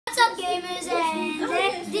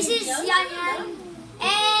This is Yan Yan.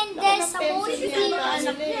 And there's some more that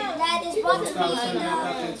is brought to me in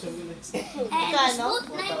and it's both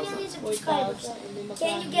 9 million subscribers.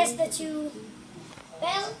 Can you guess the two?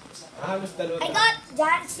 Well, I got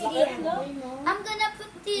that CDM. I'm gonna put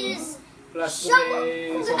this shovel.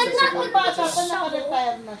 I'm not gonna put this shovel.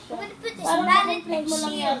 I'm gonna put this mallet and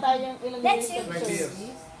shield. Let's see.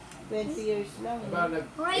 20 years lang.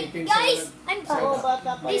 Alright guys, I'm done.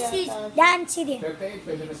 This is Dan CDM.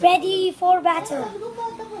 Ready for battle.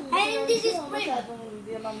 And this is Brim.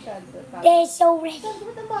 They're so ready.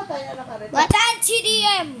 Dan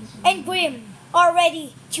CDM and Brim are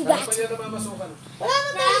ready to battle.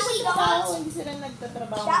 Now we got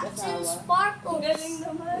Captain Sparkles.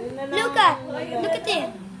 Look at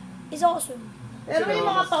him. He's awesome. Pero may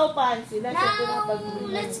mga paupahan sila. Now,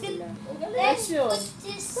 let's put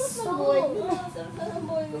this soul.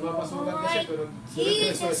 Alright, he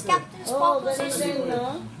uses Captain Sparkles.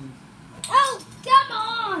 Oh, come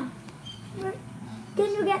on! Can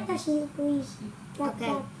you get the shield, please?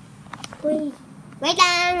 Okay. Please. Wait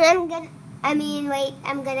lang,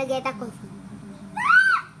 I'm gonna get a coffee.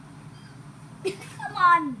 Come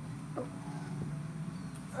on!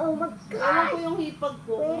 Oh my Alam God! ko yung hipag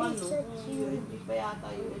ko kung ano. Hindi pa yata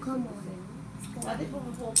US. Come on. Dati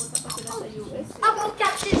pupunta pa sila sa US. About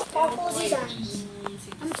Captain Sparkles is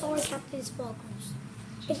I'm sorry, Captain Sparkles.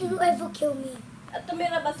 If you ever kill me, At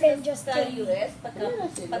tumira ba sila just sa kill me. US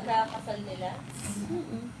pagkakasal nila?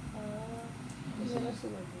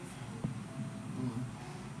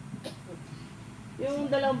 Yung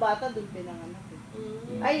dalawang bata doon pinanganak.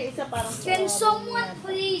 Ay, isa parang... Can someone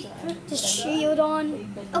please put the shield on?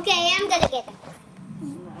 Okay, I'm gonna get it.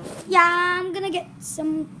 Yeah, I'm gonna get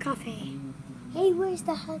some coffee. Hey, where's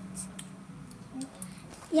the hut?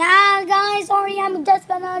 Yeah, guys, sorry, I'm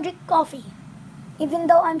just gonna drink coffee. Even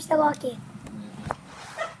though I'm still a kid.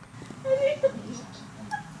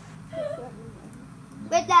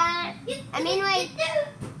 Wait lang. Wait.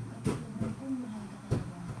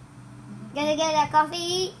 Gonna get a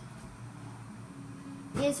coffee.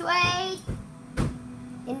 Just wait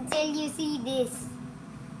until you see this.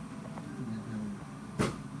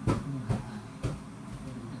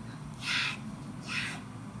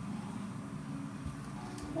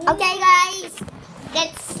 Okay, guys,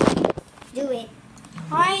 let's do it.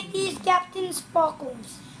 Alright, these Captain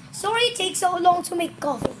Sparkles. Sorry it takes so long to make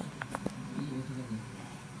coffee.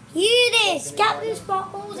 Here it is, Captain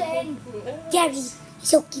Sparkles and Gary.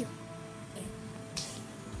 So cute.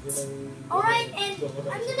 Alright, and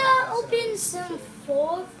I'm gonna open some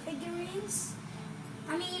 4 figurines.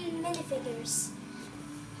 Minifigures.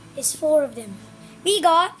 It's 4 of them. We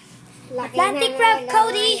got Atlantic Craft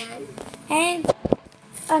Cody and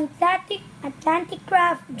Atlantic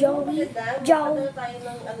Craft Joey, Joe,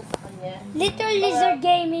 Little Lizard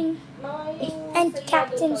Gaming, and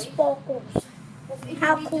Captain Sparkles.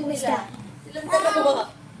 How cool is that?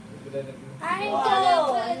 I'm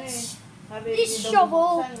gonna put this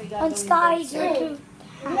shovel on Sky's recruit.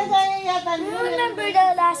 You remember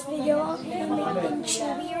the last video of making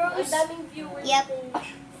heroes? Yep.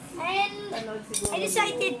 And I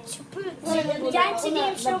decided to put the giant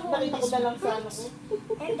CDM shovel on this recruit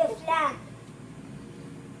and the flag.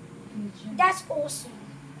 That's awesome.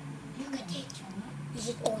 Look at it. Is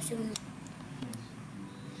it awesome?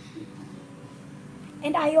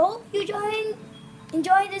 And I hope you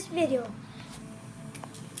enjoy this video.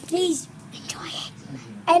 Please enjoy it.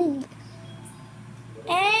 And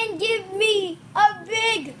give me a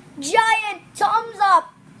big giant thumbs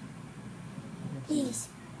up. Please.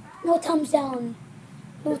 No thumbs down.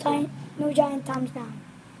 No giant thumbs down.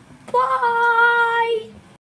 Bye.